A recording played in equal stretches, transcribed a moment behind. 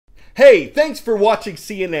Hey, thanks for watching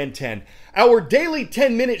CNN 10. Our daily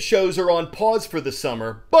 10-minute shows are on pause for the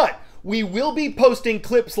summer, but we will be posting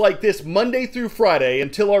clips like this Monday through Friday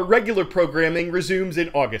until our regular programming resumes in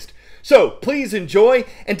August. So please enjoy,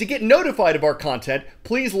 and to get notified of our content,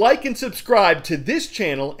 please like and subscribe to this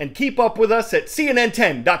channel and keep up with us at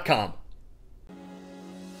CNN10.com.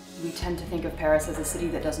 We tend to think of Paris as a city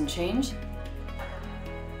that doesn't change.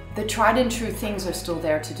 The tried and true things are still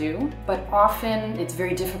there to do, but often it's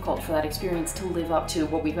very difficult for that experience to live up to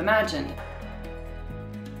what we've imagined.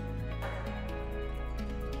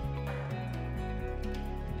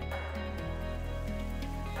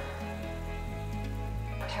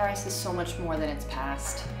 Paris is so much more than its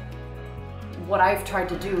past. What I've tried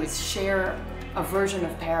to do is share a version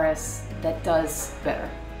of Paris that does better.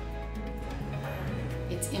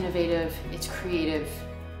 It's innovative, it's creative,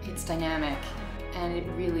 it's dynamic, and it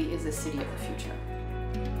really is a city of the future.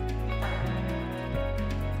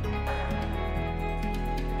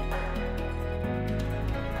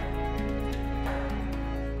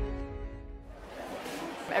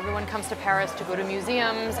 Everyone comes to Paris to go to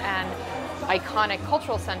museums and iconic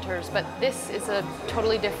cultural centers, but this is a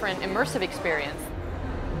totally different immersive experience.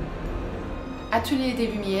 Atelier des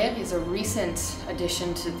Lumières is a recent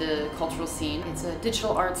addition to the cultural scene. It's a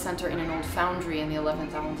digital art center in an old foundry in the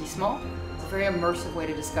 11th arrondissement. It's a very immersive way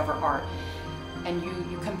to discover art. And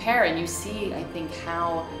you compare and you see, I think,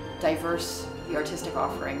 how diverse the artistic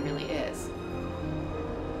offering really is.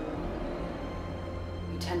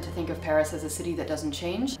 We tend to think of Paris as a city that doesn't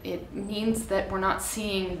change. It means that we're not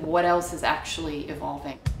seeing what else is actually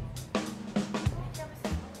evolving.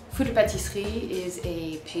 Fou de Pâtisserie is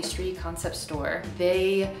a pastry concept store.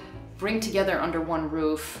 They bring together under one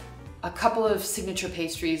roof a couple of signature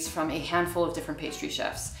pastries from a handful of different pastry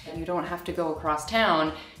chefs. You don't have to go across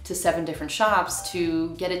town to 7 different shops to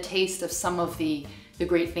get a taste of some of the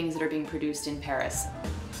great things that are being produced in Paris.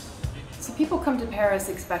 So people come to Paris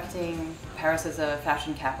expecting Paris as a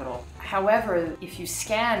fashion capital. However, if you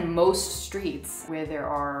scan most streets where there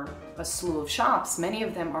are a slew of shops, many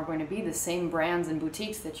of them are going to be the same brands and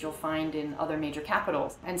boutiques that you'll find in other major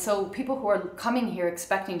capitals. And so people who are coming here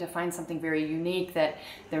expecting to find something very unique that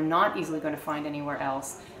they're not easily going to find anywhere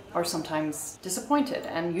else are sometimes disappointed.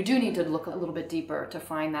 And you do need to look a little bit deeper to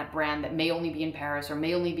find that brand that may only be in Paris or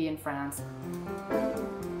may only be in France.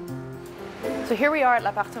 So here we are at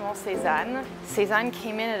L'Appartement Cézanne. Cézanne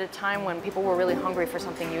came in at a time when people were really hungry for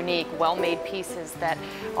something unique, well-made pieces that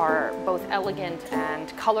are both elegant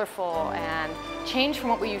and colorful and change from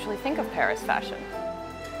what we usually think of Paris fashion.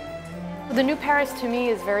 The new Paris to me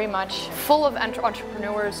is very much full of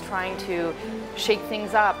entrepreneurs trying to shake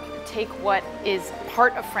things up, take what is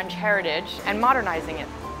part of French heritage and modernizing it.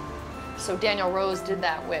 So Daniel Rose did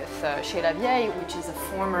that with Chez La Vieille, which is a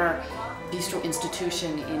former bistro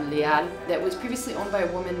institution in Les Halles that was previously owned by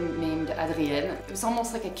a woman named Adrienne. It was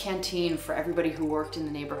almost like a canteen for everybody who worked in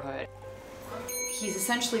the neighborhood. He's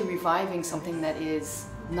essentially reviving something that is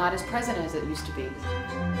not as present as it used to be.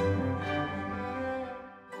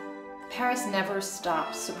 Paris never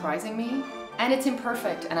stops surprising me, and it's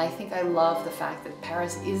imperfect, and I think I love the fact that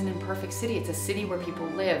Paris is an imperfect city. It's a city where people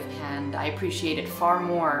live, and I appreciate it far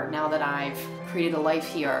more now that I've created a life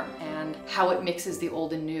here, and how it mixes the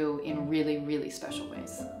old and new in really, really special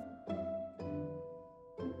ways.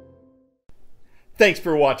 Thanks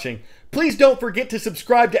for watching. Please don't forget to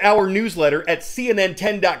subscribe to our newsletter at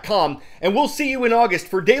CNN10.com, and we'll see you in August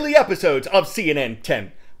for daily episodes of CNN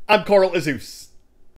 10. I'm Carl Azuz.